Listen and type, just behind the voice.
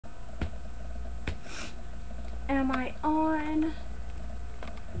Am I on?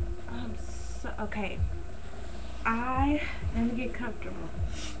 Okay. Let me get comfortable.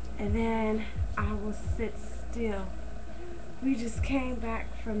 And then I will sit still. We just came back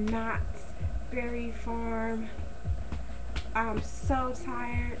from Knott's Berry Farm. I'm so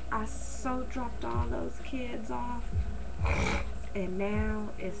tired. I so dropped all those kids off. And now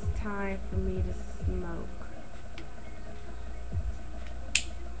it's time for me to smoke.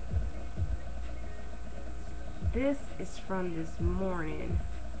 This is from this morning.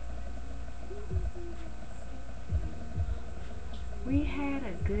 We had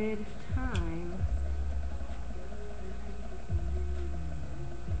a good time.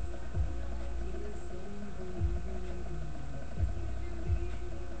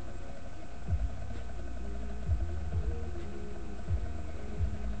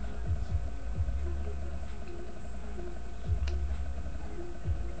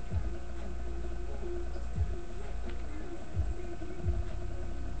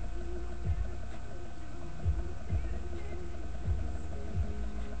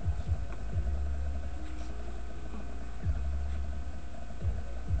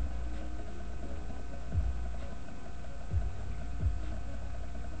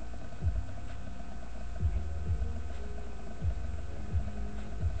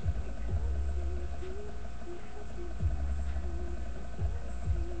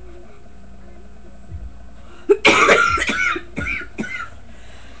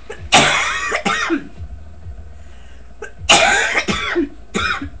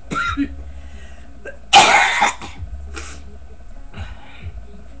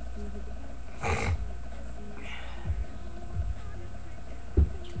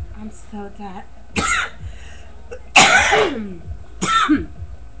 I'm so tired.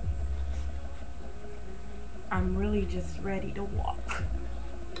 I'm really just ready to walk.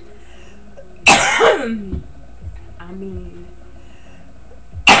 I mean,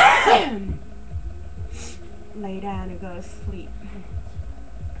 lay down and go to sleep.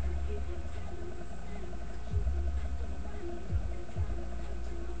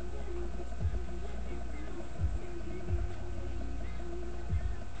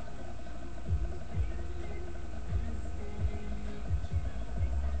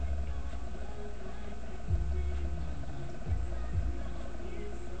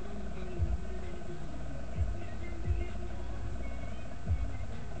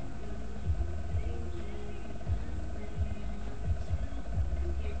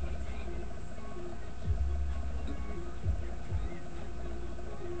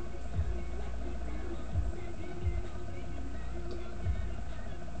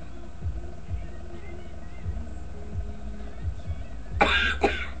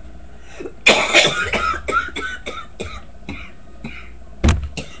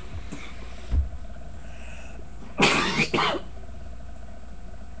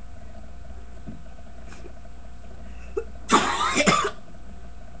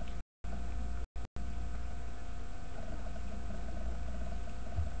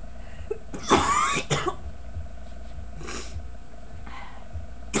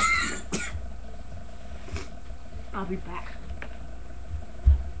 I'll be back.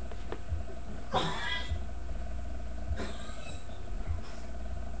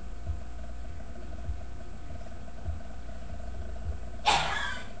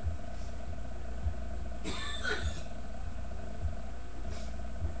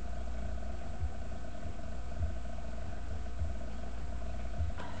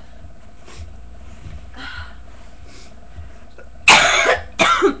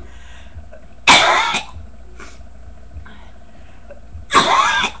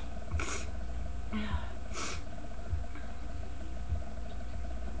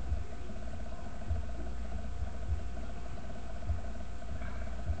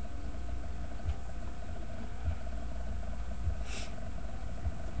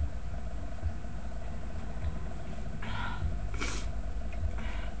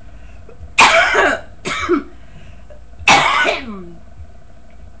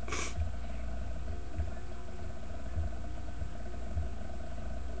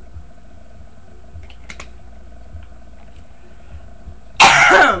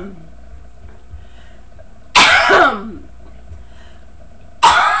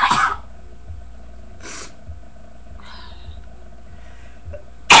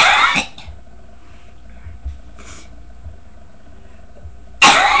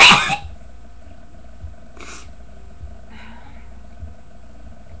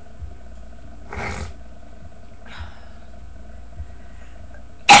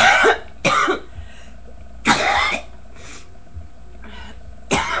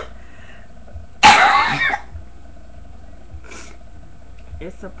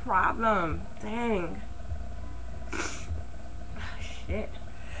 It's a problem. Dang. Shit.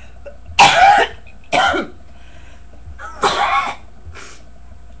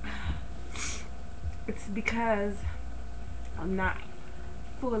 It's because I'm not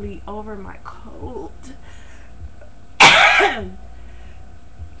fully over my cold.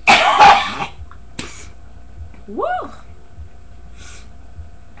 Woo!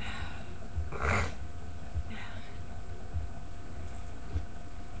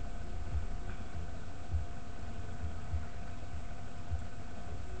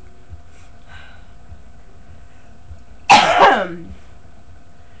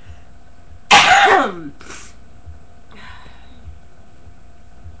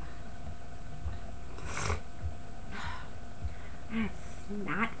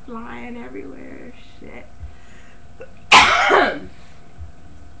 Snot flying everywhere. Shit.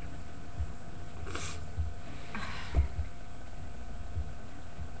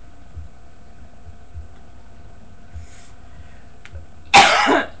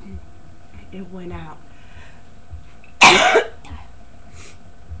 It went out.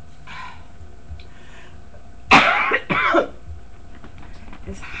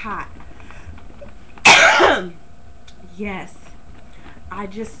 It's hot. Yes. I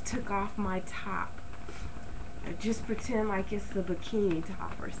just took off my top. I just pretend like it's the bikini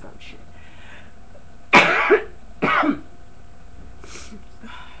top or some shit. I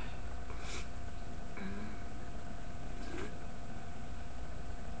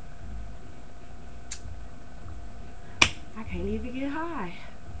can't even get high.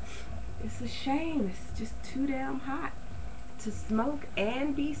 It's a shame. It's just too damn hot to smoke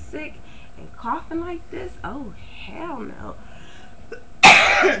and be sick and coughing like this. Oh, hell no.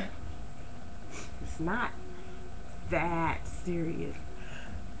 It's not that serious.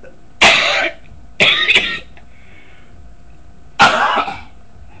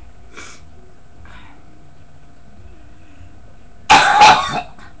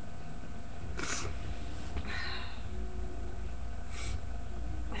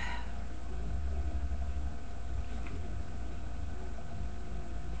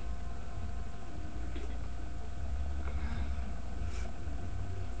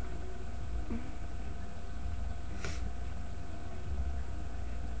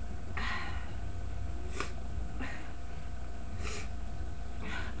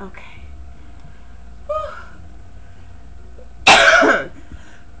 Okay. I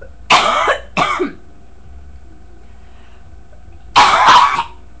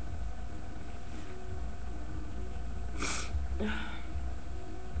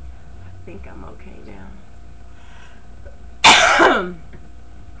think I'm okay now.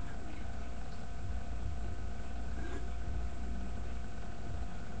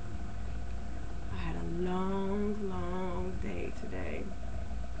 I had a long day today.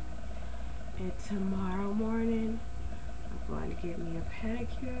 And tomorrow morning, I'm going to get me a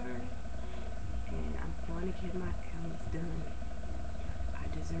pedicure. And I'm going to get my nails done. I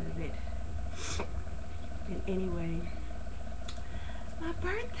deserve it. And anyway, my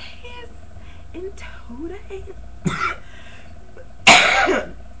birthday is in 2 days.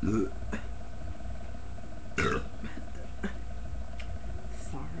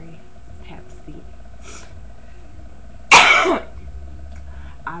 Sorry, Pepsi.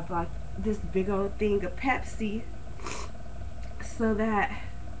 I bought this big old thing of Pepsi so that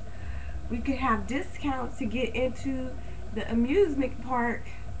we could have discounts to get into the amusement park,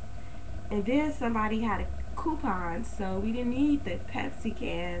 and then somebody had a coupon, so we didn't need the Pepsi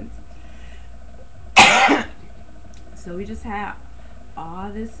cans. So we just had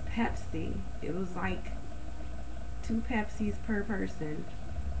all this Pepsi. It was like 2 Pepsis per person.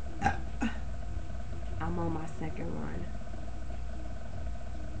 I'm on my second one.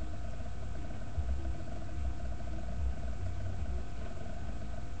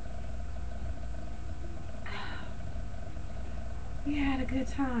 We had a good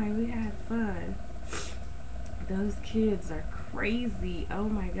time. We had fun. Those kids are crazy. Oh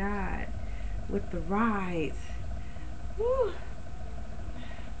my God. With the rides. Woo.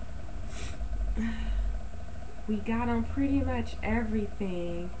 We got on pretty much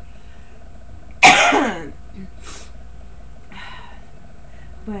everything.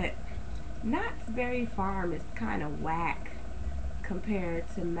 But Knott's Berry Farm is kind of whack compared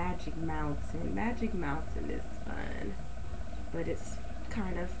to Magic Mountain. Magic Mountain is fun, but it's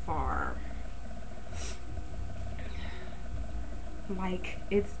kind of far. Like,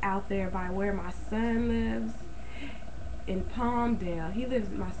 it's out there by where my son lives in Palmdale.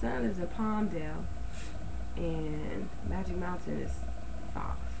 My son lives in Palmdale, and Magic Mountain is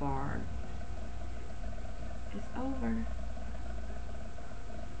far. It's over.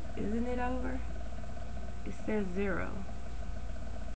 Isn't it over? It says 0.